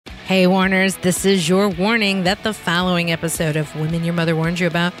Hey, Warners, this is your warning that the following episode of Women Your Mother Warned You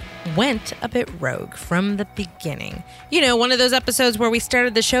About went a bit rogue from the beginning. You know, one of those episodes where we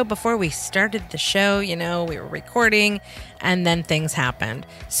started the show before we started the show, we were recording and then things happened.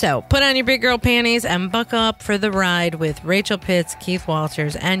 So put on your big girl panties and buckle up for the ride with Rachel Pitts, Keith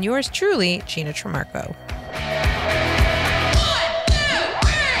Walters, and yours truly, Gina Trimarco.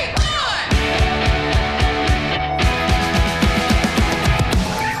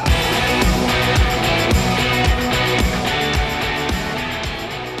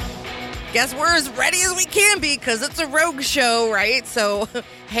 Guess we're as ready as we can be because it's a rogue show, right? So,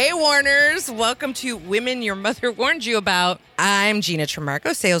 hey, Warners, welcome to Women Your Mother Warned You About. I'm Gina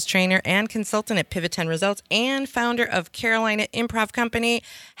Trimarco, sales trainer and consultant at Pivot10 Results and founder of Carolina Improv Company.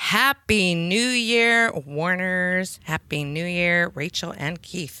 Happy New Year, Warners. Happy New Year, Rachel and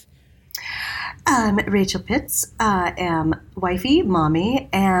Keith. I'm Rachel Pitts. I am wifey, mommy,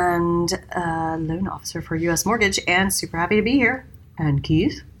 and loan officer for U.S. Mortgage, and super happy to be here. And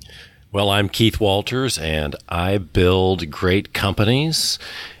Keith? Well, I'm Keith Walters, and I build great companies,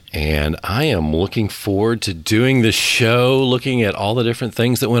 and I am looking forward to doing the show, looking at all the different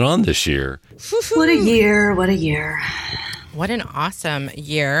things that went on this year. What a year, what a year. What an awesome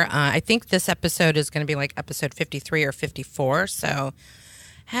year. I think this episode is going to be like episode 53 or 54, so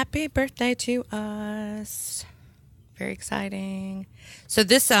happy birthday to us. Very exciting. So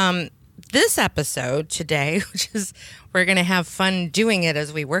this episode today, which is, we're going to have fun doing it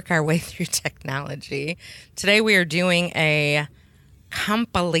as we work our way through technology. Today we are doing a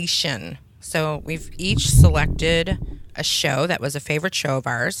compilation. So we've each selected a show that was a favorite show of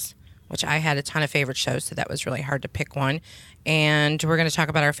ours, which I had a ton of favorite shows, so that was really hard to pick one. And we're going to talk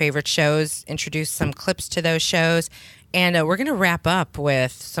about our favorite shows, introduce some clips to those shows, and we're going to wrap up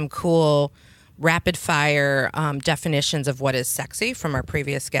with some cool rapid fire definitions of what is sexy from our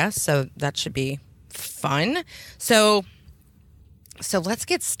previous guests. So that should be fun. So let's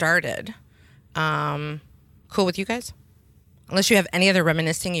get started. Cool with you guys? Unless you have any other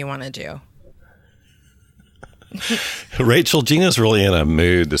reminiscing you want to do. Rachel, Gina's really in a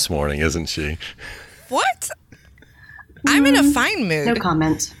mood this morning, isn't she? What? I'm in a fine mood. No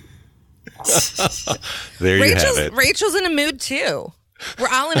comment. There you have it. Rachel's in a mood too. We're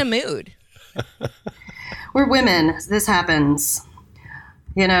all in a mood. We're women. This happens.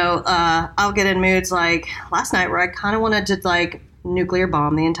 I'll get in moods like last night where I kind of wanted to nuclear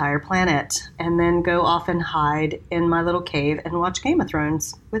bomb the entire planet and then go off and hide in my little cave and watch Game of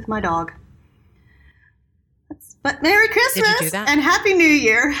Thrones with my dog. But Merry Christmas Did you do that? And Happy New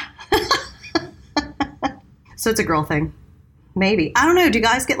Year. So it's a girl thing. Maybe. I don't know. Do you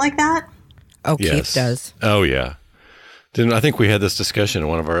guys get like that? Oh, Yes. Keith does. Oh, yeah. I think we had this discussion in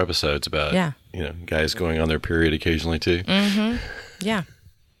one of our episodes about, guys going on their period occasionally too. Mm-hmm. Yeah.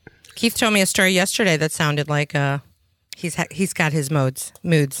 Keith told me a story yesterday that sounded like he's got his moods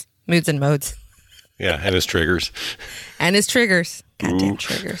and modes. Yeah, and his triggers. And his triggers. Goddamn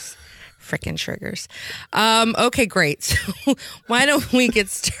triggers. Frickin' triggers. Okay, great. So why don't we get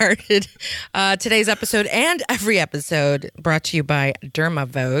started? Today's episode and every episode brought to you by Derma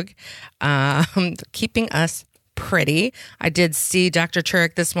Vogue, keeping us pretty. I did see Dr.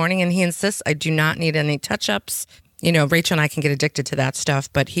 Turek this morning, and he insists I do not need any touch-ups. Rachel and I can get addicted to that stuff,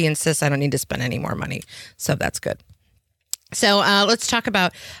 but he insists I don't need to spend any more money. So that's good. So let's talk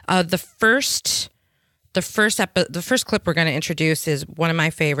about the first clip we're going to introduce is one of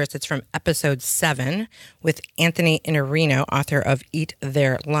my favorites. It's from episode 7 with Anthony Iannarino, author of Eat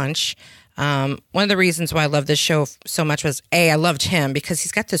Their Lunch. One of the reasons why I love this show so much was, I loved him because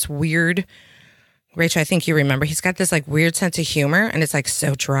he's got this weird, Rachel, I think you remember, he's got this weird sense of humor, and it's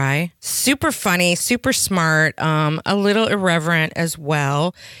so dry, super funny, super smart, a little irreverent as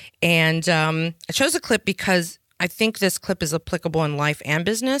well. And I chose a clip because I think this clip is applicable in life and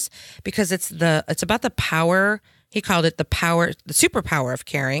business because it's about the power. He called it the superpower of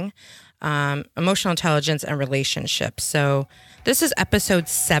caring, emotional intelligence, and relationships. So this is episode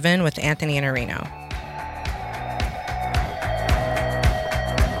 7 with Anthony Iannarino.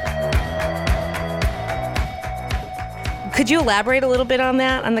 Could you elaborate a little bit on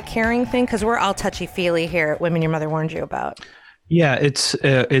that, on the caring thing? Because we're all touchy-feely here at Women Your Mother Warned You About. Yeah, it's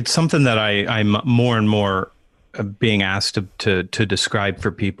something that I'm more and more being asked to describe for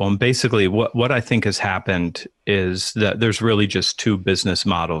people. And basically what I think has happened is that there's really just two business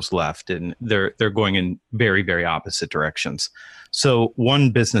models left, and they're going in very, very opposite directions. So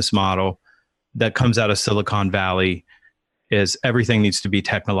one business model that comes out of Silicon Valley is everything needs to be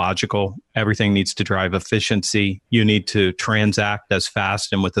technological. Everything needs to drive efficiency. You need to transact as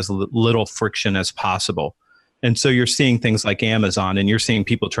fast and with as little friction as possible. And so you're seeing things like Amazon, and you're seeing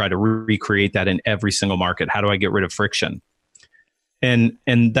people try to recreate that in every single market. How do I get rid of friction? And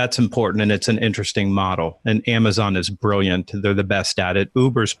that's important, and it's an interesting model. And Amazon is brilliant. They're the best at it.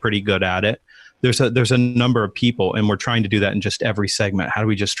 Uber's pretty good at it. There's a number of people, and we're trying to do that in just every segment. How do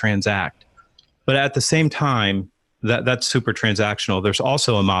we just transact? But at the same time, that's super transactional. There's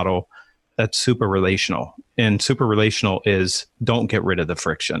also a model that's super relational. And super relational is don't get rid of the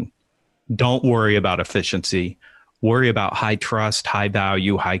friction. Don't worry about efficiency. Worry about high trust, high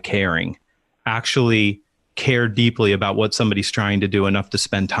value, high caring. Actually care deeply about what somebody's trying to do, enough to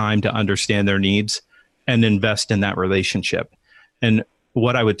spend time to understand their needs and invest in that relationship. And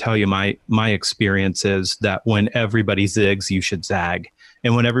what I would tell you, my experience is that when everybody zigs, you should zag.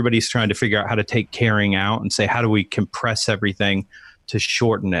 And when everybody's trying to figure out how to take caring out and say, how do we compress everything to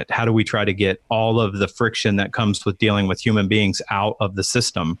shorten it? How do we try to get all of the friction that comes with dealing with human beings out of the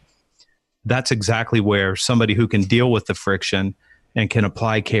system? That's exactly where somebody who can deal with the friction and can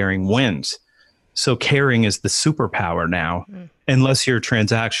apply caring wins. So caring is the superpower now, unless you're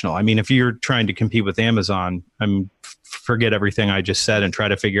transactional. I mean, if you're trying to compete with Amazon, forget everything I just said and try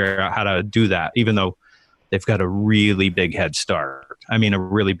to figure out how to do that, even though they've got a really big head start. I mean, a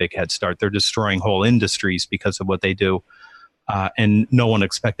really big head start. They're destroying whole industries because of what they do. And no one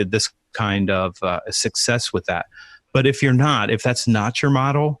expected this kind of success with that. But if that's not your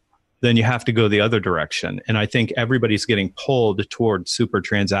model, then you have to go the other direction. And I think everybody's getting pulled towards super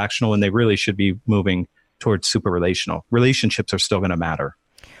transactional, when they really should be moving towards super relational. Relationships are still going to matter.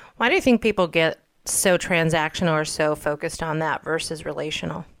 Why do you think people get so transactional or so focused on that versus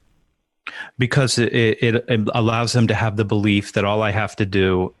relational? Because it allows them to have the belief that all I have to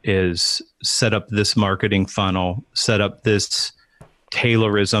do is set up this marketing funnel, set up this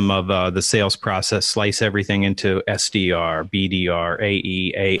Taylorism of the sales process, slice everything into SDR, BDR,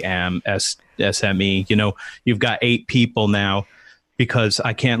 AE, AM, SME. You know, you've got 8 people now, because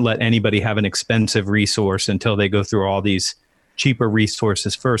I can't let anybody have an expensive resource until they go through all these cheaper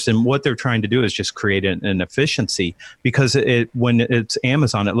resources first. And what they're trying to do is just create an efficiency, because when it's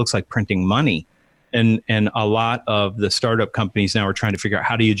Amazon, it looks like printing money. And a lot of the startup companies now are trying to figure out,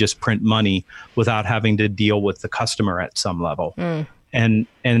 how do you just print money without having to deal with the customer at some level? And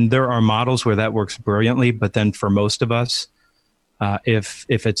there are models where that works brilliantly. But then for most of us, if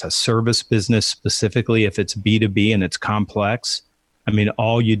it's a service business specifically, if it's B2B and it's complex, I mean,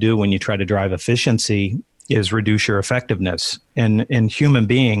 all you do when you try to drive efficiency is reduce your effectiveness. And in human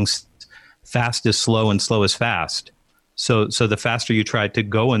beings, fast is slow and slow is fast. So the faster you try to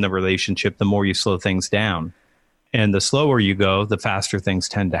go in the relationship, the more you slow things down. And the slower you go, the faster things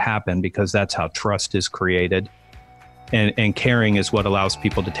tend to happen, because that's how trust is created. And caring is what allows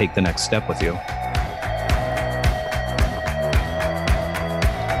people to take the next step with you.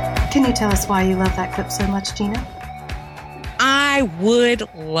 Can you tell us why you love that clip so much, Gina? I would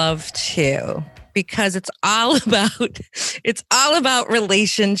love to, because it's all about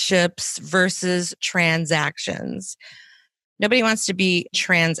relationships versus transactions. Nobody wants to be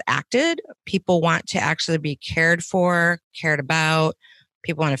transacted. People want to actually be cared for, cared about.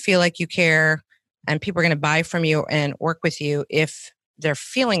 People want to feel like you care, and people are going to buy from you and work with you if they're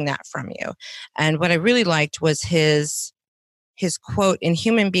feeling that from you. And what I really liked was his quote: in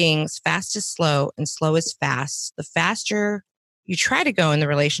human beings, fast is slow and slow is fast. The faster you try to go in the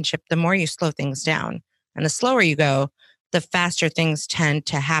relationship, the more you slow things down. And the slower you go, the faster things tend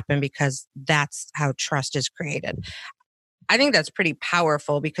to happen, because that's how trust is created. I think that's pretty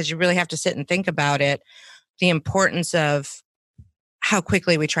powerful, because you really have to sit and think about it, the importance of how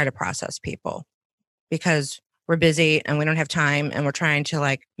quickly we try to process people, because we're busy and we don't have time, and we're trying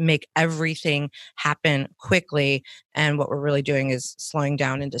to make everything happen quickly. And what we're really doing is slowing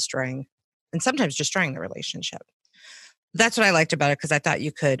down and destroying, and sometimes destroying the relationship. That's what I liked about it, because I thought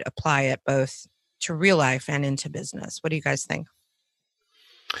you could apply it both to real life and into business. What do you guys think?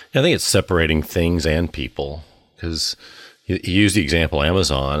 I think it's separating things and people, because you use the example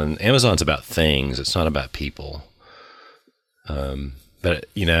Amazon, and Amazon's about things. It's not about people. But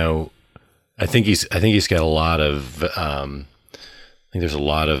I think he's got a lot of. I think there's a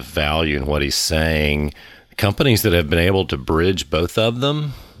lot of value in what he's saying. Companies that have been able to bridge both of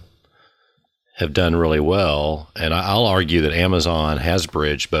them have done really well, and I'll argue that Amazon has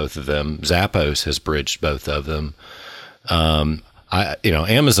bridged both of them. Zappos has bridged both of them.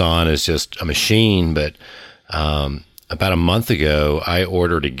 Amazon is just a machine, but about a month ago, I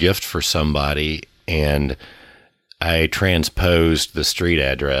ordered a gift for somebody, and I transposed the street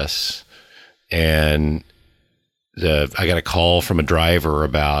address, and I got a call from a driver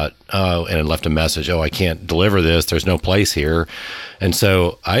about, and it left a message, I can't deliver this. There's no place here. And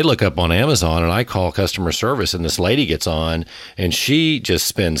so I look up on Amazon and I call customer service, and this lady gets on and she just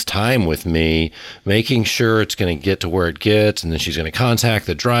spends time with me making sure it's going to get to where it gets. And then she's going to contact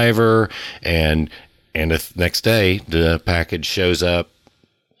the driver, and the next day the package shows up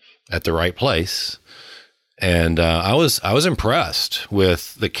at the right place. And I was impressed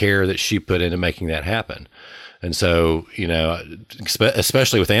with the care that she put into making that happen. And so,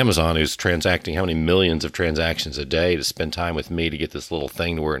 especially with Amazon, who's transacting how many millions of transactions a day, to spend time with me to get this little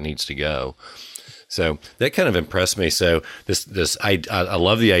thing to where it needs to go. So that kind of impressed me. So I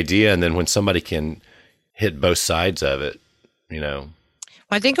love the idea. And then when somebody can hit both sides of it, Well,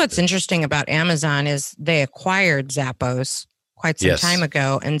 I think what's interesting about Amazon is they acquired Zappos quite some time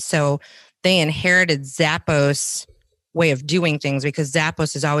ago. And so they inherited Zappos' way of doing things, because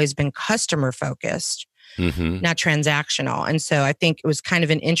Zappos has always been customer focused. Not transactional. And so I think it was kind of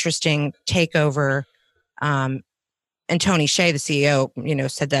an interesting takeover. And Tony Hsieh, the CEO,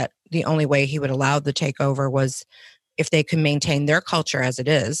 said that the only way he would allow the takeover was if they could maintain their culture as it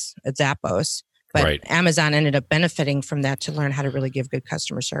is at Zappos. But Amazon ended up benefiting from that to learn how to really give good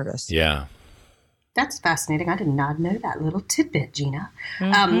customer service. Yeah. That's fascinating. I did not know that little tidbit, Gina.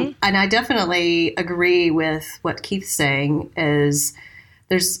 And I definitely agree with what Keith's saying is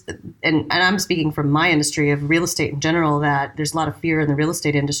and I'm speaking from my industry of real estate in general, that there's a lot of fear in the real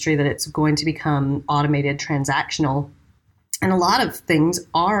estate industry that it's going to become automated, transactional. And a lot of things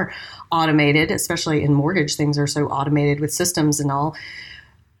are automated, especially in mortgage. Things are so automated with systems and all.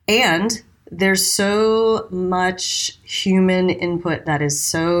 And there's so much human input that is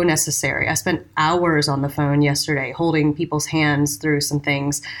so necessary. I spent hours on the phone yesterday holding people's hands through some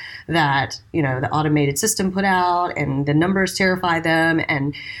things that, the automated system put out, and the numbers terrify them,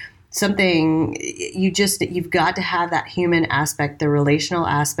 and something you've got to have that human aspect, the relational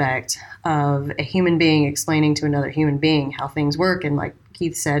aspect of a human being explaining to another human being how things work. And like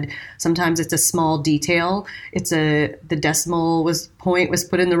Keith said, sometimes it's a small detail. The decimal point was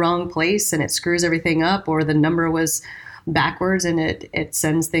put in the wrong place and it screws everything up, or the number was backwards and it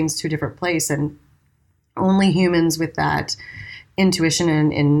sends things to a different place. And only humans with that intuition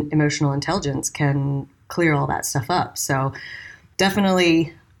and emotional intelligence can clear all that stuff up. So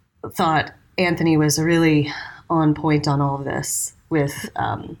definitely thought Anthony was really on point on all of this, with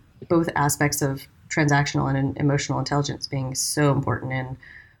both aspects of transactional and emotional intelligence being so important in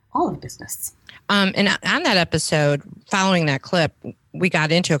all of business. And on that episode, following that clip, we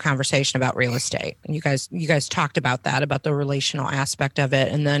got into a conversation about real estate. And you guys talked about that, about the relational aspect of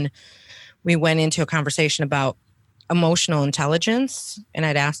it. And then we went into a conversation about emotional intelligence. And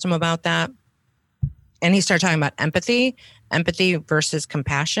I'd asked him about that. And he started talking about empathy versus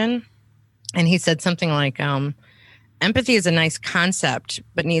compassion. And he said something like, empathy is a nice concept,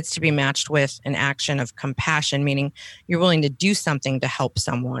 but needs to be matched with an action of compassion, meaning you're willing to do something to help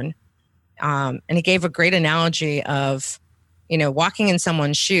someone. And he gave a great analogy of, walking in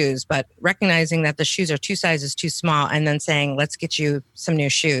someone's shoes, but recognizing that the shoes are 2 sizes too small, and then saying, let's get you some new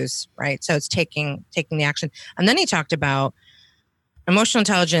shoes, right? So it's taking the action. And then he talked about emotional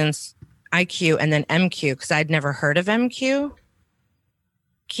intelligence, IQ, and then MQ, because I'd never heard of MQ.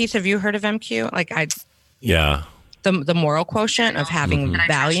 Keith, have you heard of MQ? Yeah. The moral quotient of having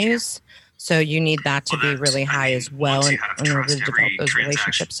values. So you need that to be really high as well in order to develop those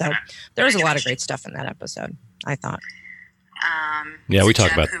relationships. So there was a lot of great stuff in that episode, I thought. Yeah, we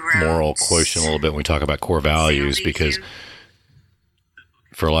talk about moral quotient a little bit when we talk about core values, because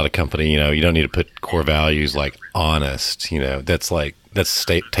for a lot of company, you don't need to put core values like honest, that's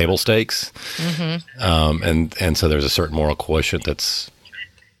table stakes. And so there's a certain moral quotient that's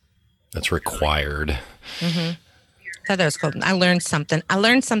required. I thought that was cool. I learned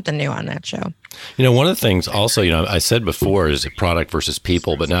something new on that show. One of the things also, I said before is product versus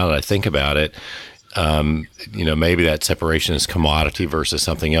people, but now that I think about it, maybe that separation is commodity versus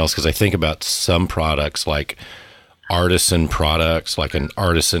something else. Because I think about some products like artisan products, like an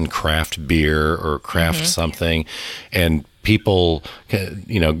artisan craft beer or craft something, and people,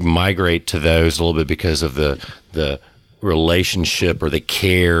 migrate to those a little bit because of the relationship or the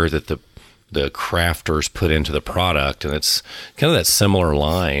care that the crafters put into the product. And it's kind of that similar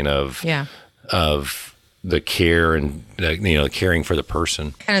line of the care and caring for the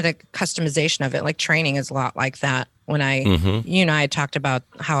person. Kind of the customization of it, like training is a lot like that. When you and I had talked about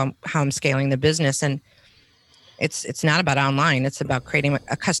how I'm scaling the business, and it's not about online. It's about creating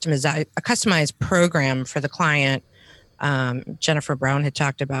a customized program for the client. Jennifer Brown had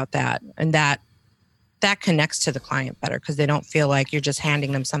talked about that, and that connects to the client better, because they don't feel like you're just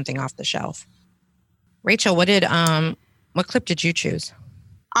handing them something off the shelf. Rachel, what clip did you choose?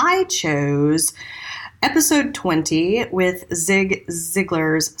 I chose episode 20 with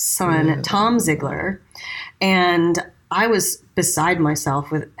Ziglar's son, Tom Ziglar. And I was beside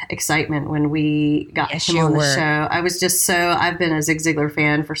myself with excitement when we got him on the show. I was just I've been a Zig Ziglar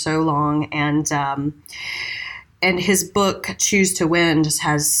fan for so long. And his book, Choose to Win, just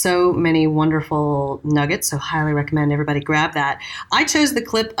has so many wonderful nuggets. So highly recommend everybody grab that. I chose the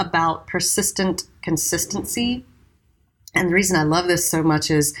clip about persistent consistency. And the reason I love this so much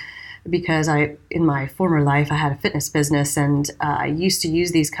is because in my former life, I had a fitness business, and I used to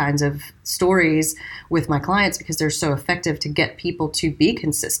use these kinds of stories with my clients because they're so effective to get people to be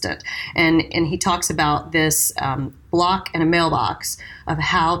consistent. And he talks about this block and a mailbox of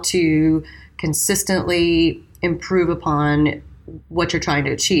how to consistently improve upon what you're trying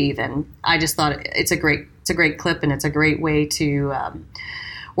to achieve. And I just thought it's a great clip, and it's a great way to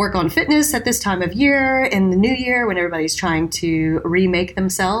work on fitness at this time of year, in the new year when everybody's trying to remake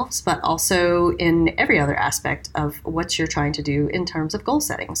themselves, but also in every other aspect of what you're trying to do in terms of goal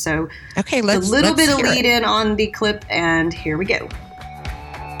setting. So let's a little bit of lead in on the clip, and here we go.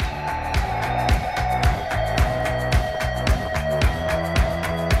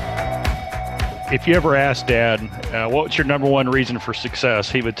 If you ever asked Dad, what's your number one reason for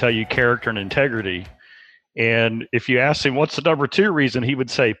success, he would tell you character and integrity. And if you asked him, what's the number two reason, he would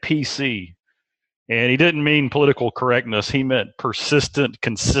say PC. And he didn't mean political correctness. He meant persistent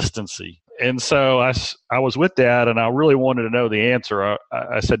consistency. And so I was with Dad, and I really wanted to know the answer.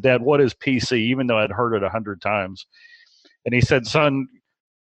 I said, Dad, what is PC? Even though I'd heard it 100 times. And he said, son,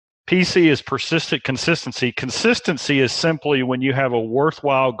 PC is persistent consistency. Consistency is simply when you have a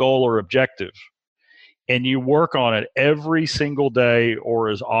worthwhile goal or objective, and you work on it every single day or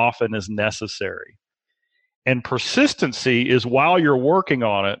as often as necessary. And persistency is while you're working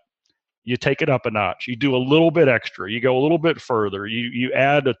on it, you take it up a notch. You do a little bit extra. You go a little bit further. You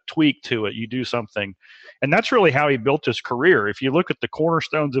add a tweak to it. You do something. And that's really how he built his career. If you look at the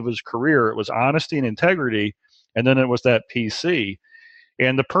cornerstones of his career, it was honesty and integrity, and then it was that PC.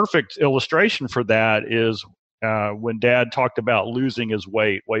 And the perfect illustration for that is when Dad talked about losing his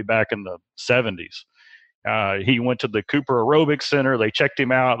weight way back in the 70s. He went to the Cooper Aerobics Center. They checked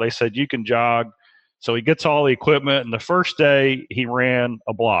him out. They said, you can jog. So he gets all the equipment, and the first day he ran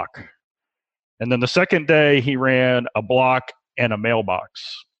a block. And then the second day he ran a block and a mailbox.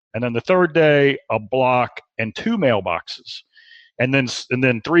 And then the third day, a block and two mailboxes. And then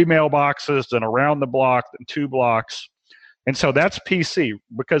 3 mailboxes, then around the block, then 2 blocks. And so that's PC.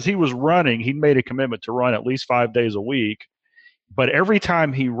 Because he was running, he made a commitment to run at least 5 days a week. But every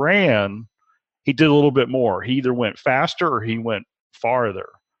time he ran, he did a little bit more. He either went faster or he went farther.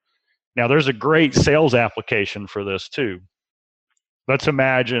 Now, there's a great sales application for this too. Let's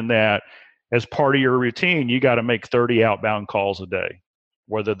imagine that as part of your routine, you got to make 30 outbound calls a day,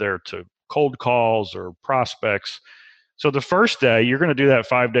 whether they're to cold calls or prospects. So the first day, you're going to do that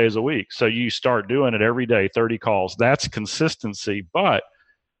 5 days a week. So you start doing it every day, 30 calls. That's consistency. But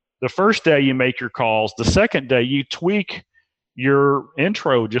the first day you make your calls. The second day, you tweak your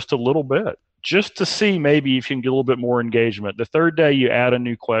intro just a little bit, just to see maybe if you can get a little bit more engagement. The third day, you add a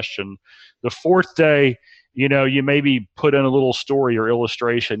new question. The fourth day, you maybe put in a little story or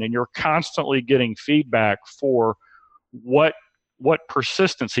illustration, and you're constantly getting feedback for what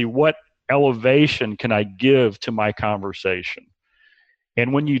persistency, what elevation can I give to my conversation?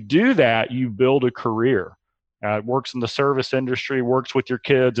 And when you do that, you build a career. It works in the service industry, works with your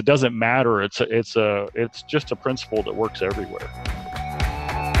kids. It doesn't matter. It's just a principle that works everywhere.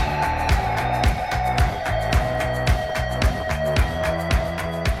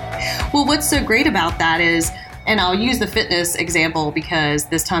 Well, what's so great about that is, and I'll use the fitness example because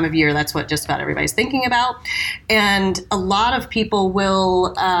this time of year, that's what just about everybody's thinking about. And a lot of people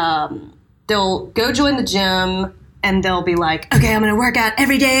will, they'll go join the gym and they'll be like, okay, I'm going to work out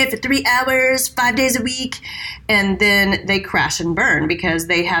every day for 3 hours, 5 days a week. And then they crash and burn because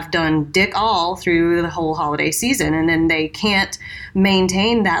they have done dick all through the whole holiday season. And then they can't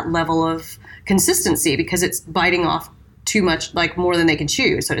maintain that level of consistency because it's biting off too much, like more than they can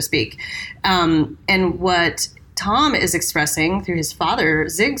chew, so to speak. And what Tom is expressing through his father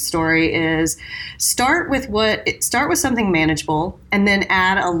Zig's story is start with something manageable and then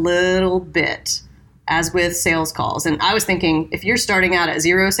add a little bit, as with sales calls. And I was thinking, if you're starting out at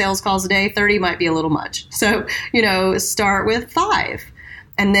 0 sales calls a day, 30 might be a little much. So, start with 5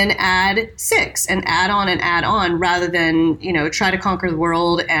 and then add 6 and add on rather than, try to conquer the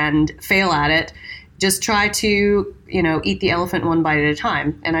world and fail at it. Just try to, eat the elephant one bite at a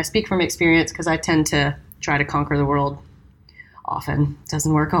time. And I speak from experience because I tend to try to conquer the world often. It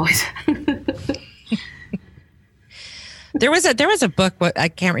doesn't work always. There was a book, what I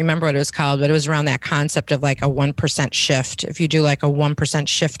can't remember what it was called, but it was around that concept of like a 1% shift. If you do like a 1%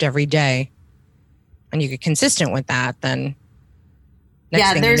 shift every day and you get consistent with that, then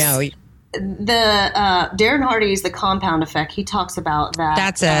next thing you know. The Darren Hardy's The Compound Effect. He talks about that.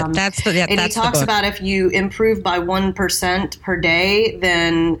 That's it. And he talks about if you improve by 1% per day,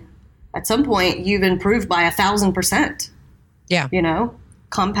 then at some point you've improved by 1,000%. Yeah. You know,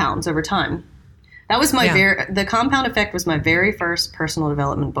 compounds over time. That was The Compound Effect was my very first personal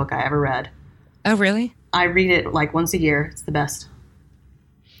development book I ever read. Oh, really? I read it like once a year. It's the best.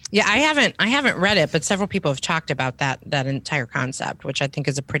 Yeah, I haven't read it, but several people have talked about that entire concept, which I think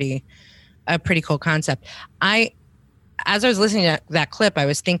is a pretty cool concept. As I was listening to that clip, I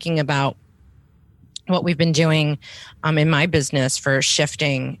was thinking about what we've been doing in my business for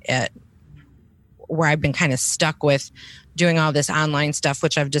shifting it, where I've been kind of stuck with doing all this online stuff,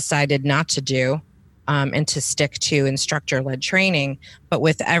 which I've decided not to do, and to stick to instructor-led training. But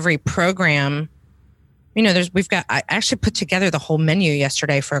with every program, you know, I actually put together the whole menu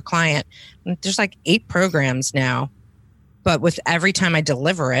yesterday for a client. There's like 8 programs now, but with every time I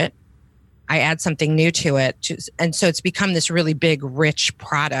deliver it, I add something new to it. And so it's become this really big, rich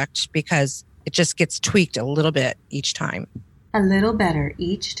product because it just gets tweaked a little bit each time. A little better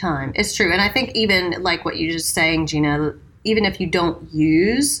each time. It's true. And I think even like what you're just saying, Gina, even if you don't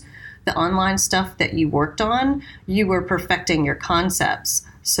use the online stuff that you worked on, you were perfecting your concepts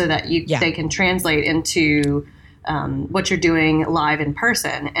so that they can translate into what you're doing live in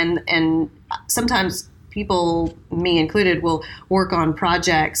person. And sometimes people, me included, will work on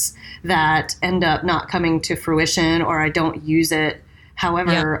projects that end up not coming to fruition, or I don't use it.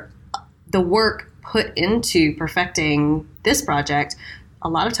 However, the work put into perfecting this project, a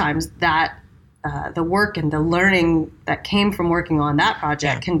lot of times that the work and the learning that came from working on that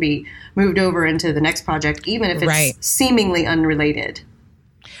project can be moved over into the next project, even if it's seemingly unrelated.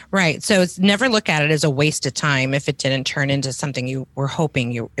 Right. So it's never look at it as a waste of time if it didn't turn into something you were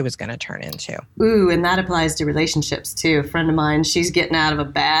hoping it was going to turn into. Ooh, and that applies to relationships too. A friend of mine, she's getting out of a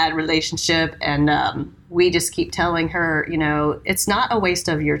bad relationship, and we just keep telling her, you know, it's not a waste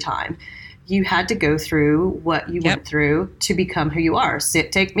of your time. You had to go through what you went through to become who you are.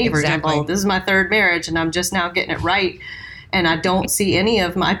 Take me, for example. This is my 3rd marriage, and I'm just now getting it right. And I don't see any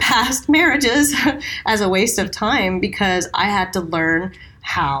of my past marriages as a waste of time because I had to learn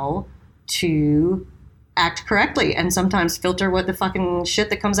how to act correctly and sometimes filter what the fucking shit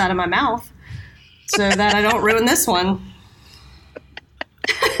that comes out of my mouth so that I don't ruin this one.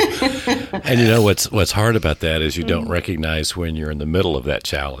 And you know what's hard about that is you don't recognize when you're in the middle of that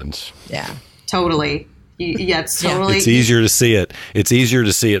challenge. Yeah. Totally. It's totally. It's easier to see it. It's easier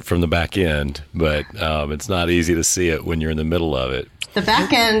to see it from the back end, but it's not easy to see it when you're in the middle of it. The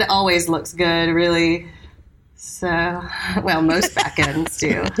back end always looks good, really. So, well, most back ends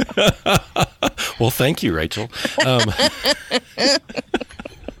do. Well, thank you, Rachel.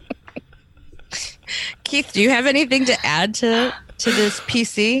 Keith, do you have anything to add to this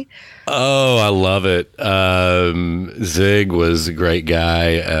PC? Oh, I love it. Zig was a great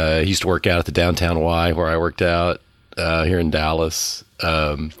guy. He used to work out at the Downtown Y where I worked out here in Dallas.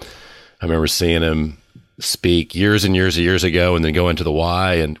 I remember seeing him speak years and years ago, and then go into the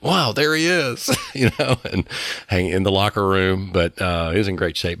Y and wow, there he is, you know, and hang in the locker room. But he was in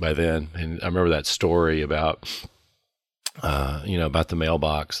great shape by then. And I remember that story about, about the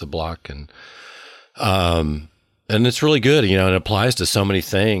mailbox, the block, and it's really good, you know, and it applies to so many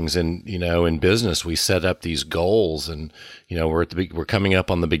things. And, you know, in business, we set up these goals, and, you know, we're coming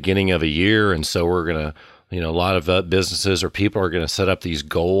up on the beginning of a year. And so we're going to, you know, a lot of businesses or people are going to set up these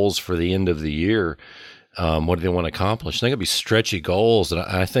goals for the end of the year. What do they want to accomplish? They're going to be stretchy goals. And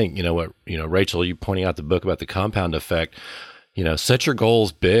I think, Rachel, you pointing out the book about the compound effect, you know, set your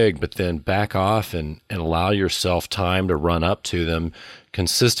goals big, but then back off and allow yourself time to run up to them.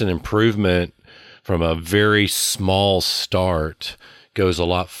 Consistent improvement from a very small start goes a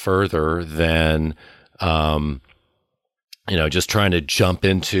lot further than, just trying to jump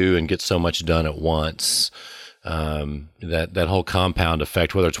into and get so much done at once. That whole compound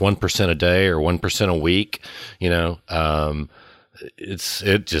effect, whether it's 1% a day or 1% a week, you know,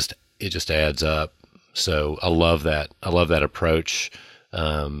 it just adds up. So I love that. I love that approach.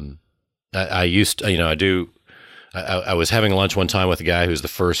 I was having lunch one time with a guy who's the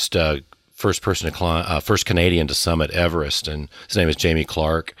first person to climb, first Canadian to summit Everest, and his name is Jamie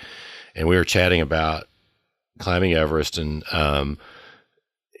Clark. And we were chatting about climbing Everest, and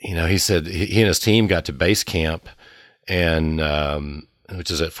he said he and his team got to base camp, and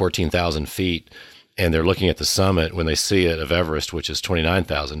which is at 14,000 feet, and they're looking at the summit when they see it of Everest, which is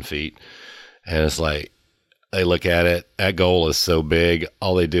 29,000 feet, and it's like, they look at it. That goal is so big.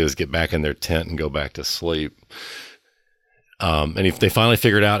 All they do is get back in their tent and go back to sleep. And if they finally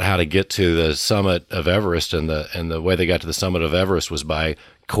figured out how to get to the summit of Everest, and the way they got to the summit of Everest was by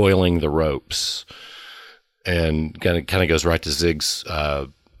coiling the ropes, and kind of goes right to Zig's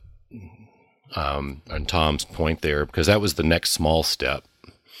and Tom's point there, because that was the next small step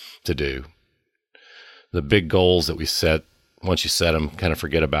to do. The big goals that we set, once you set them, kind of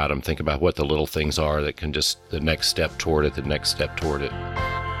forget about them. Think about what the little things are that can just the next step toward it.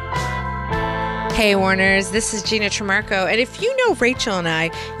 Hey, Warners, this is Gina Trimarco, and if you know Rachel and I,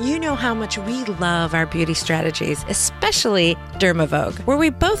 you know how much we love our beauty strategies, especially Dermavogue, where we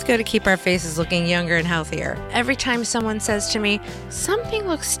both go to keep our faces looking younger and healthier. Every time someone says to me, something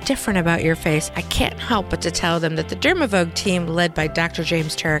looks different about your face, I can't help but to tell them that the Dermavogue team, led by Dr.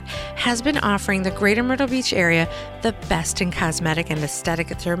 James Turek, has been offering the Greater Myrtle Beach area the best in cosmetic and aesthetic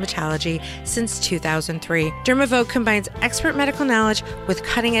dermatology since 2003. Dermavogue combines expert medical knowledge with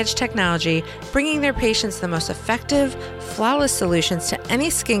cutting-edge technology, bringing their patients the most effective, flawless solutions to any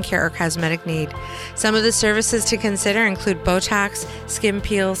skincare or cosmetic need. Some of the services to consider include Botox, skin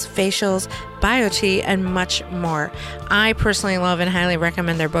peels, facials, BioT, and much more. I personally love and highly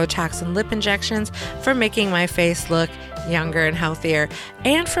recommend their Botox and lip injections for making my face look younger and healthier,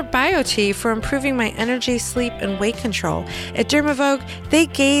 and for BioT for improving my energy, sleep, and weight control. At Dermavogue, they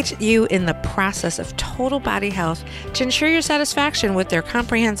gauge you in the process of total body health to ensure your satisfaction with their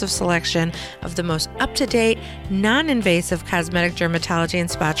comprehensive selection of the most up-to-date, non-invasive cosmetic dermatology and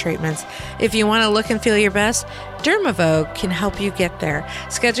spa treatments. If you want to look and feel your best, Dermavogue can help you get there.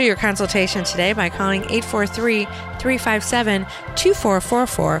 Schedule your consultation today by calling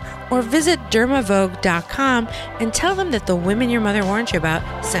 843-357-2444 or visit dermavogue.com and tell them that the women your mother warned you about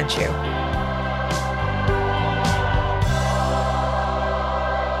sent you.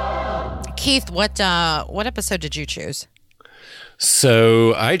 Keith, what episode did you choose?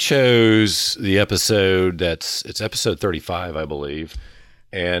 So I chose the episode it's episode 35, I believe.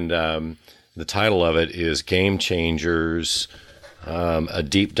 And the title of it is Game Changers, a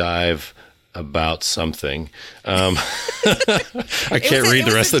deep dive about something. I can't read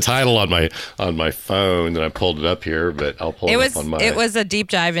the rest of the title on my phone, and I pulled it up here, but I'll pull it up on my... It was a deep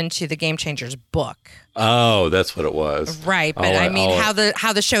dive into the Game Changers book. Oh, that's what it was. Right, but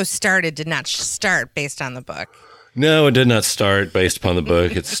how the show started did not start based on the book. No, it did not start based upon the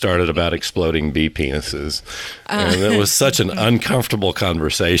book. It started about exploding bee penises. And it was such an uncomfortable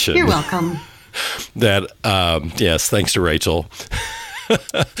conversation. You're welcome. That, yes, thanks to Rachel.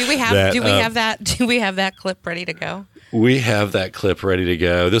 Do we have that clip ready to go? We have that clip ready to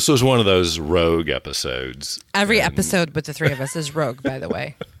go. This was one of those rogue episodes. Every episode with the three of us is rogue, by the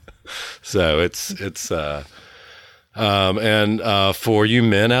way. So it's for you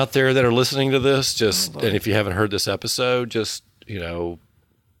men out there that are listening to this, and if you haven't heard this episode, just, grab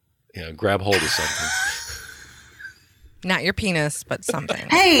hold of something. Not your penis, but something.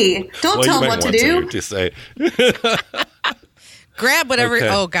 Hey, don't tell them what to do. Just say. Grab whatever. Okay.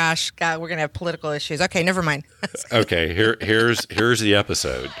 Oh gosh, God, we're gonna have political issues. Okay, never mind. Okay, here's the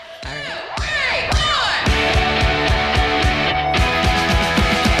episode. All right.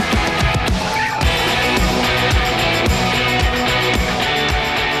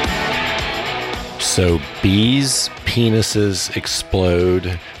 So bees' penises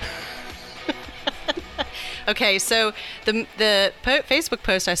explode. Okay, so the Facebook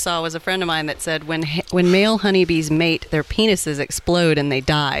post I saw was a friend of mine that said when male honeybees mate, their penises explode and they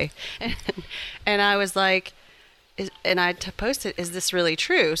die. And I was like, posted, is this really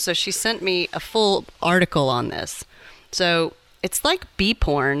true? So she sent me a full article on this. So it's like bee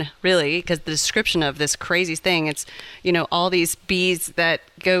porn, really, because the description of this crazy thing, it's, all these bees that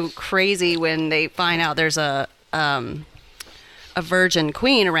go crazy when they find out there's a virgin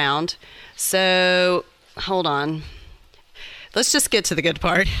queen around. So hold on. Let's just get to the good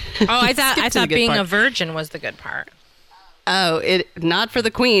part. Oh, I thought being a virgin was the good part. Oh, not for the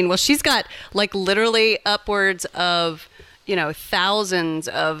queen. Well, she's got like literally upwards of, thousands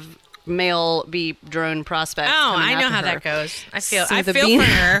of male bee drone prospects. Oh, I know how that goes. I feel for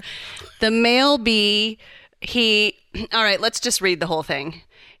her. The male bee, all right, let's just read the whole thing.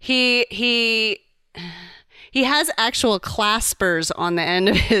 He has actual claspers on the end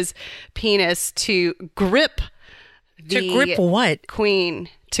of his penis to grip what? Queen,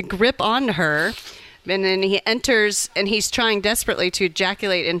 to grip on her. And then he enters, and he's trying desperately to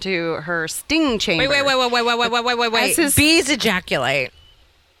ejaculate into her sting chamber. Wait. Bees ejaculate.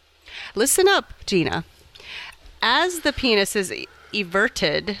 Listen up, Gina. As the penis is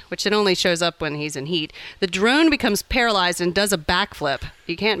everted, which it only shows up when he's in heat, the drone becomes paralyzed and does a backflip.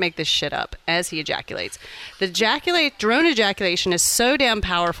 You can't make this shit up as he ejaculates. The drone ejaculation is so damn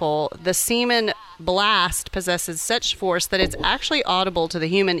powerful, the semen blast possesses such force that it's actually audible to the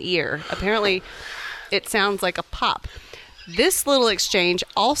human ear. Apparently, it sounds like a pop. This little exchange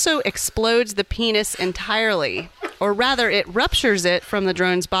also explodes the penis entirely, or rather, it ruptures it from the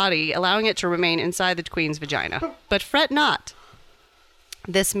drone's body, allowing it to remain inside the queen's vagina. But fret not.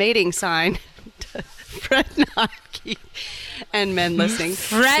 This mating sign, fret not, Keith, and men listening.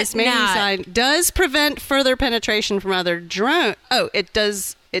 This mating sign does prevent further penetration from other drones. Oh, it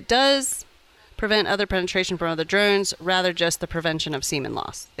does prevent other penetration from other drones, rather just the prevention of semen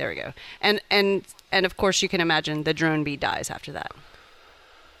loss. There we go. And of course, you can imagine the drone bee dies after that.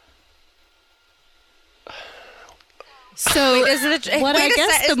 So, what I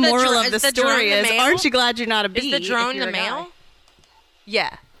guess the moral of the story is, aren't you glad you're not a bee? Is the drone the male?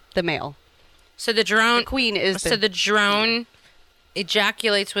 Yeah, the male. So the drone... The queen is... So the drone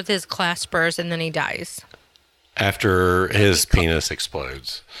ejaculates with his claspers and then he dies. After his penis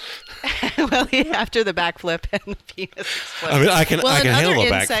explodes. Well, after the backflip and the penis explodes. I mean, I can handle a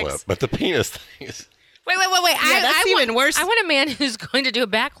backflip, but the penis thing is... Wait. Yeah, that's even worse. I want a man who's going to do a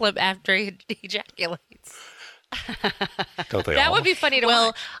backflip after he ejaculates. Don't they that all? would be funny to well,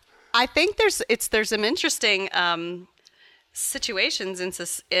 watch. I think there's some interesting situations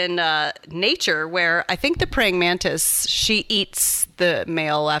in nature where I think the praying mantis, she eats the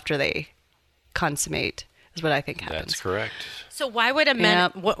male after they consummate, is what I think happens. That's correct. So why would a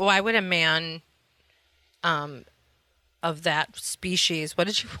man of that species, what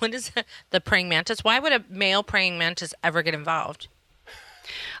is that, the praying mantis, why would a male praying mantis ever get involved?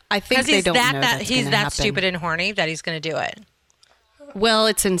 I think they don't know that's he's that happen. stupid and horny that he's going to do it. Well,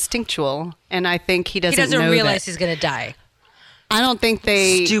 it's instinctual, and I think he doesn't realize he's going to die. I don't think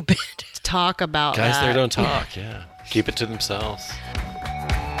they stupid talk about guys that. there don't talk. Yeah, keep it to themselves.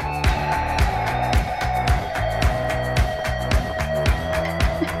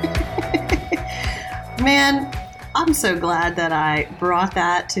 Man, I'm so glad that I brought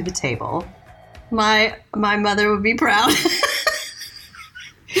that to the table. My mother would be proud.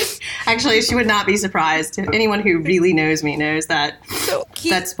 Actually, she would not be surprised. Anyone who really knows me knows that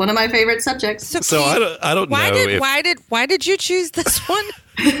that's one of my favorite subjects. So I don't know. Why did you choose this one?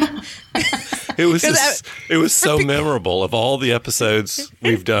 It was so memorable. Of all the episodes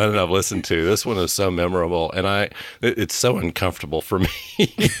we've done and I've listened to, this one is so memorable, and it's so uncomfortable for me.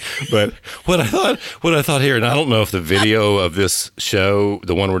 But what I thought here, and I don't know if the video of this show,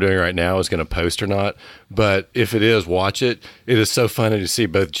 the one we're doing right now, is going to post or not. But if it is, watch it. It is so funny to see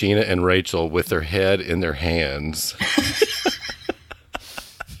both Gina and Rachel with their head in their hands.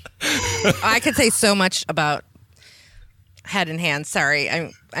 I could say so much about head and hands. Sorry.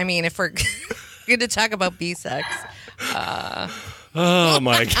 I mean, if we're going to talk about bee sex. Oh,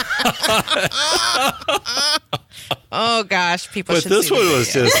 my God. Oh, gosh. People but should this see one the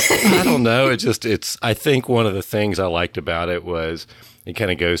was video. just, I don't know. I think one of the things I liked about it was it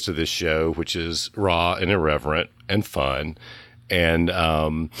kind of goes to this show, which is raw and irreverent and fun. And,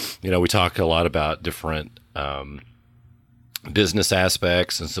 we talk a lot about different business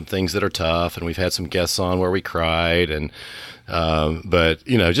aspects and some things that are tough. And we've had some guests on where we cried but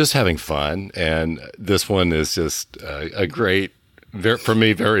just having fun. And this one is just a great, for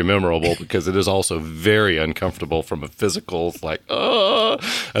me, very memorable because it is also very uncomfortable from a physical,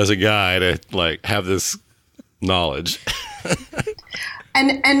 as a guy to have this knowledge.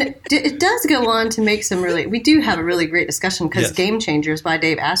 And it does go on to make we do have a really great discussion because Yes. Game Changers by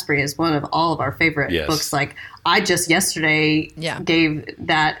Dave Asprey is one of all of our favorite Yes. books. I just yesterday gave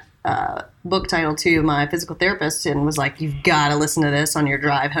that book title to my physical therapist and was like, you've got to listen to this on your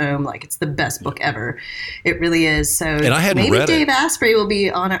drive home. It's the best book ever. It really is. So And I hadn't maybe read Dave it. Asprey will be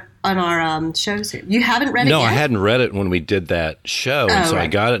on our show soon. You haven't read it yet? No, I hadn't read it when we did that show, and so I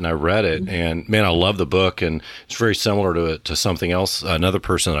right. got it and I read it, and man, I love the book, and it's very similar to something else, another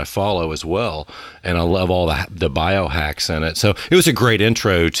person that I follow as well, and I love all the biohacks in it. So it was a great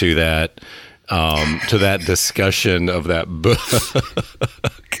intro to that discussion of that book.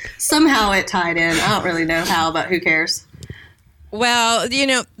 Somehow it tied in. I don't really know how, but who cares? Well,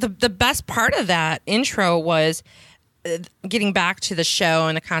 the best part of that intro was getting back to the show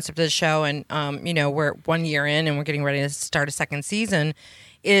and the concept of the show, and we're 1 year in and we're getting ready to start a second season.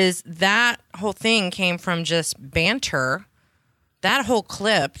 Is that whole thing came from just banter? That whole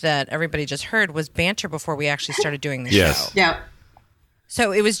clip that everybody just heard was banter before we actually started doing the Yes. show. Yeah.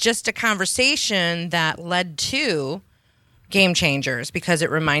 So it was just a conversation that led to Game Changers because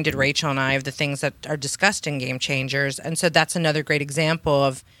it reminded Rachel and I of the things that are discussed in Game Changers. And so that's another great example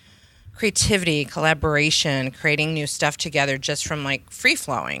of creativity, collaboration, creating new stuff together just from like free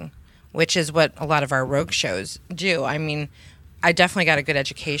flowing, which is what a lot of our rogue shows do. I mean, I definitely got a good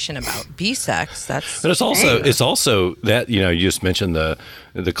education about B-sex. But it's also that, you just mentioned the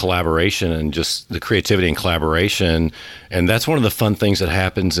collaboration and just the creativity and collaboration, and that's one of the fun things that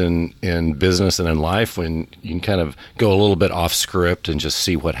happens in business and in life when you can kind of go a little bit off script and just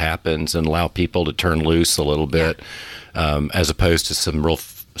see what happens and allow people to turn loose a little bit, as opposed to some real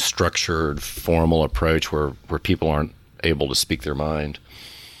structured, formal approach where people aren't able to speak their mind.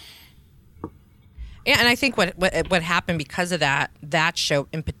 Yeah, and I think what happened because of that show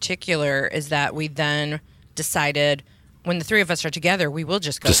in particular is that we then decided when the three of us are together, we will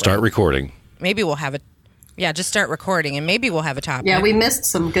just go to start recording. Maybe we'll have just start recording, and maybe we'll have a topic. Yeah, we missed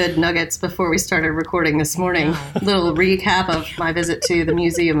some good nuggets before we started recording this morning. Little recap of my visit to the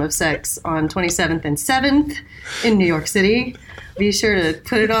Museum of Sex on 27th and 7th in New York City. Be sure to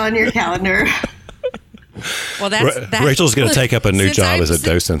put it on your calendar. Well, Rachel's going to take up a new job as a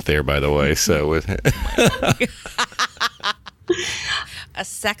docent there, by the way. So a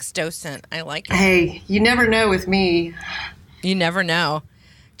sex docent, I like it. Hey, you never know with me. You never know.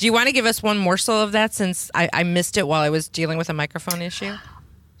 Do you want to give us one morsel of that since I missed it while I was dealing with a microphone issue?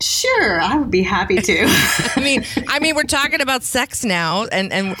 Sure, I would be happy to. I mean, we're talking about sex now,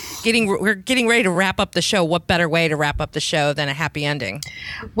 and we're getting ready to wrap up the show. What better way to wrap up the show than a happy ending?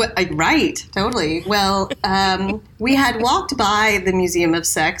 Well, right, totally. Well, we had walked by the Museum of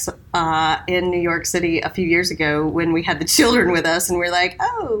Sex in New York City a few years ago when we had the children with us, and we're like,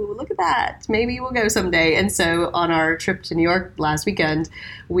 oh, look at that. Maybe we'll go someday. And so on our trip to New York last weekend,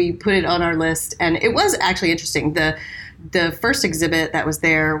 we put it on our list, and it was actually interesting. The first exhibit that was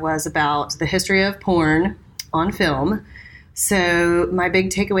there was about the history of porn on film. So my big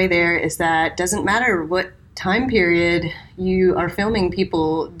takeaway there is that it doesn't matter what time period you are filming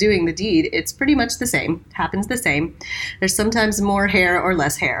people doing the deed, it's pretty much the same. It happens the same. There's sometimes more hair or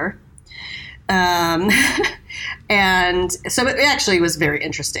less hair. And so it actually was very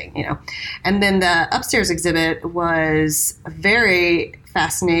interesting, And then the upstairs exhibit was a very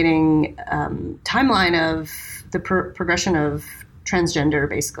fascinating timeline of the progression of transgender,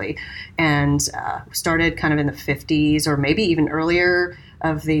 basically, and started kind of in the 50s or maybe even earlier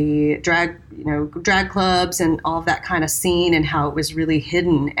of the drag clubs and all of that kind of scene and how it was really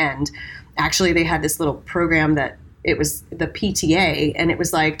hidden. And actually they had this little program that it was the PTA, and it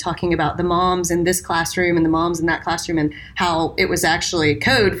was like talking about the moms in this classroom and the moms in that classroom and how it was actually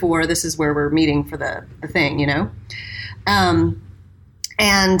code for this is where we're meeting for the thing,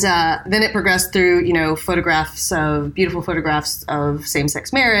 And then it progressed through, beautiful photographs of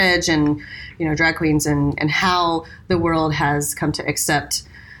same-sex marriage and, drag queens and how the world has come to accept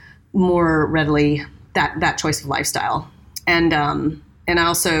more readily that choice of lifestyle. And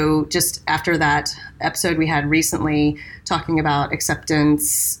also just after that episode we had recently talking about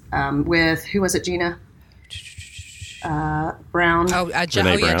acceptance with, who was it, Gina? Brown.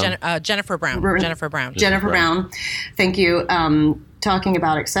 Jennifer Brown. Jennifer Brown. Thank you. Talking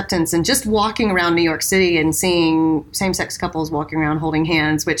about acceptance and just walking around New York City and seeing same-sex couples walking around holding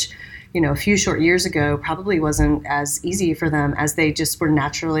hands, which, a few short years ago probably wasn't as easy for them as they just were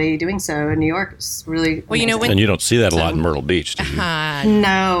naturally doing so in New York. It's really amazing. And you don't see that a lot in Myrtle Beach, do you?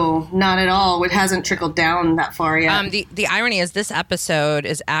 No, not at all. It hasn't trickled down that far yet. The irony is this episode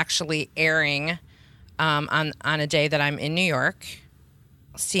is actually airing on a day that I'm in New York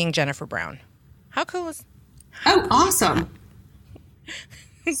seeing Jennifer Brown. How cool is Oh, awesome.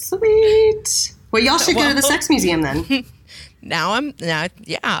 Sweet. Well, y'all should go to the sex museum then. Yeah.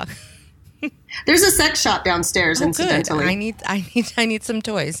 There's a sex shop downstairs, incidentally. Good. I need some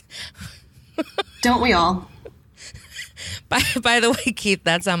toys. Don't we all? By the way, Keith,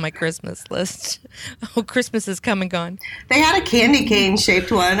 that's on my Christmas list. Oh, Christmas is come and gone. They had a candy cane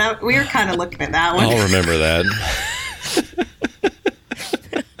shaped one. We were kind of looking at that one. I'll remember that.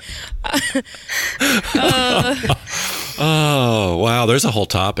 Oh, wow. There's a whole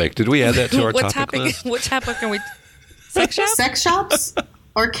topic. Did we add that to our topic list? What topic can we... Sex shops? Sex shops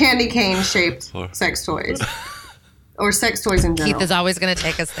or candy cane shaped sex toys? Or sex toys in general? Keith is always going to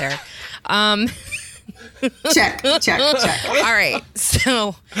take us there. Check. All right.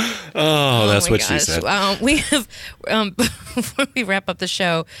 So... that's what she said. We have... before we wrap up the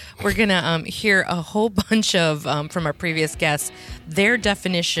show, we're going to hear a whole bunch of, from our previous guests, their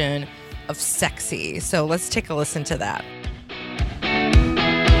definition of sexy. So let's take a listen to that.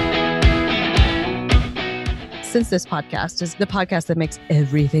 since this podcast is the podcast that makes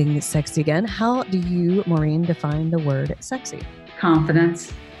everything sexy again, how do you, Maureen, define the word sexy?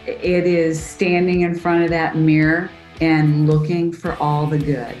 Confidence. It is standing in front of that mirror and looking for all the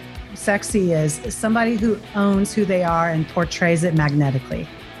good. Sexy is somebody who owns who they are and portrays it magnetically.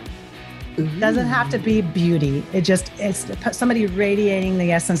 It doesn't have to be beauty. It's somebody radiating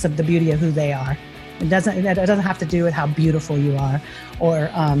the essence of the beauty of who they are. It doesn't have to do with how beautiful you are,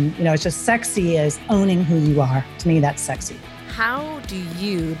 or it's just sexy is owning who you are. To me, that's sexy. How do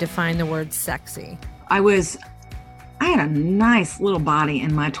you define the word sexy? I had a nice little body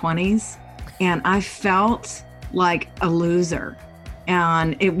in my 20s, and I felt like a loser.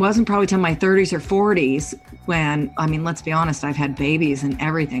 And it wasn't probably till my 30s or 40s when, let's be honest, I've had babies and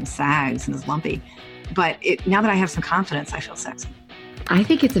everything sags and is lumpy. But now that I have some confidence, I feel sexy. I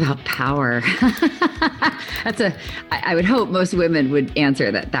think it's about power. I would hope most women would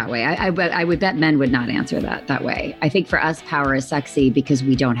answer that way. But I would bet men would not answer that way. I think for us, power is sexy because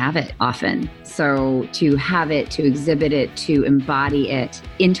we don't have it often. So to have it, to exhibit it, to embody it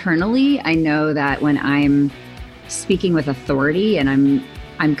internally, I know that when I'm speaking with authority and I'm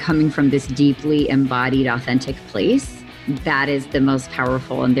coming from this deeply embodied, authentic place, that is the most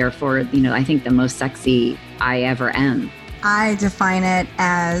powerful and therefore, I think the most sexy I ever am. I define it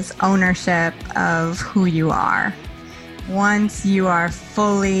as ownership of who you are. Once you are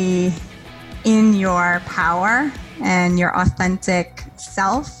fully in your power and your authentic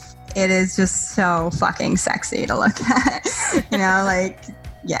self, it is just so fucking sexy to look at.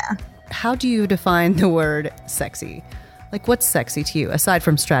 Yeah. How do you define the word sexy? Like, what's sexy to you, aside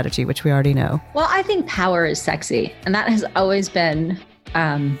from strategy, which we already know? Well, I think power is sexy, and that has always been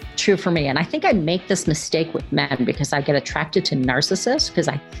true for me. And I think I make this mistake with men because I get attracted to narcissists because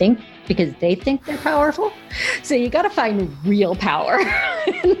they think they're powerful. So you got to find real power.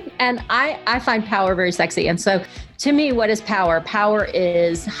 And I find power very sexy. And so to me, what is power? Power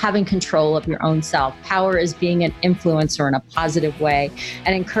is having control of your own self. Power is being an influencer in a positive way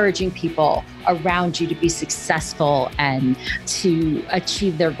and encouraging people around you to be successful and to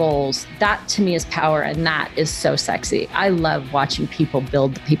achieve their goals. That to me is power, and that is so sexy. I love watching people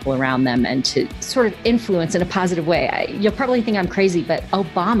build the people around them and to sort of influence in a positive way. You'll probably think I'm crazy, but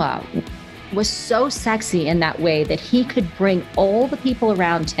Obama was so sexy in that way that he could bring all the people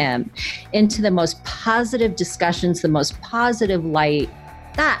around him into the most positive discussions, the most positive light.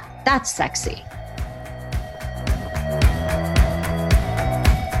 That's sexy.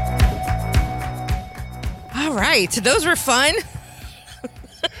 All right, those were fun.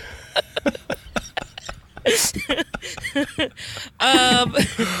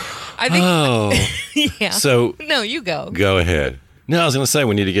 I think. Oh, yeah. So no, you go. Go ahead. No, I was going to say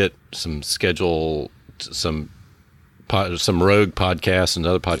we need to get some rogue podcasts and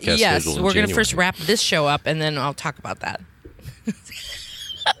other podcasts. Yes, scheduled. We're going to first wrap this show up, and then I'll talk about that.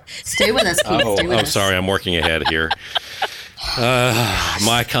 Stay with us, Keith. I'm sorry, I'm working ahead here.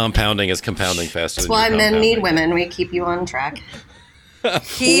 My compounding is compounding faster. That's why men need women. We keep you on track.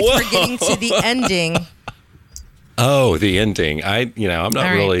 Keith, we're getting to the ending. Oh, the ending. I'm not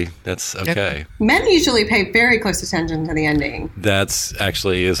right. really. That's okay. Men usually pay very close attention to the ending. That's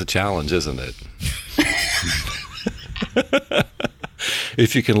actually is a challenge, isn't it?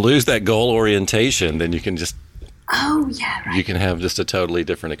 If you can lose that goal orientation, then you can just. Oh, yeah, right. You can have just a totally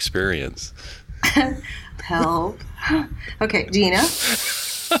different experience. Help. Okay, Gina.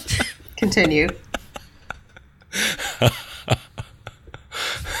 Continue.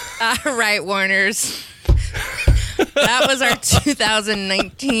 All right, Warners. That was our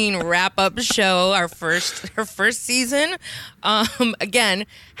 2019 wrap-up show, our first season. Again,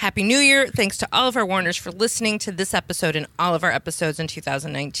 Happy New Year. Thanks to all of our Warners for listening to this episode and all of our episodes in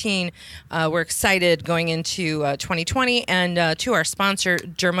 2019. We're excited going into 2020, and to our sponsor,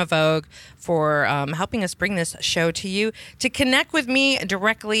 Dermavogue, for helping us bring this show to you. To connect with me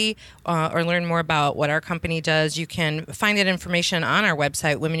directly or learn more about what our company does, you can find that information on our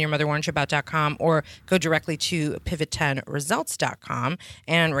website, womenyourmotherwarnsyouabout.com, or go directly to Pivot10Results.com.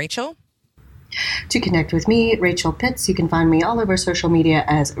 And Rachel? To connect with me, Rachel Pitts, you can find me all over social media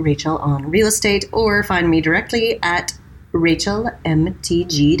as Rachel on Real Estate, or find me directly at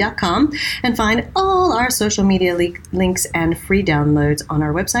rachelmtg.com, and find all our social media links and free downloads on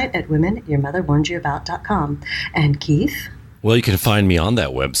our website at womenyourmotherwarnsyouabout.com. And Keith? Well, you can find me on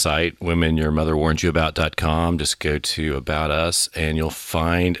that website, womenyourmotherwarnsyouabout.com. Just go to About Us, and you'll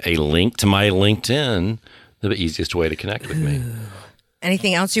find a link to my LinkedIn, the easiest way to connect with me.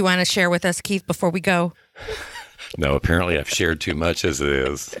 Anything else you want to share with us, Keith, before we go? No, apparently I've shared too much as it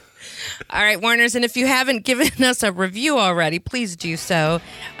is. All right, Warners, and if you haven't given us a review already, please do so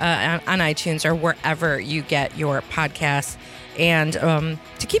on iTunes or wherever you get your podcasts. And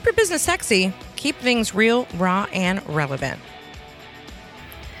to keep your business sexy, keep things real, raw, and relevant.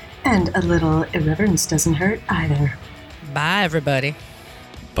 And a little irreverence doesn't hurt either. Bye, everybody.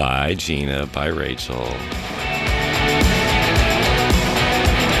 Bye, Gina. Bye, Rachel.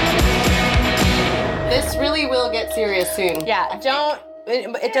 This really will get serious soon. Yeah,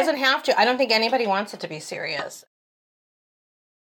 it doesn't have to. I don't think anybody wants it to be serious.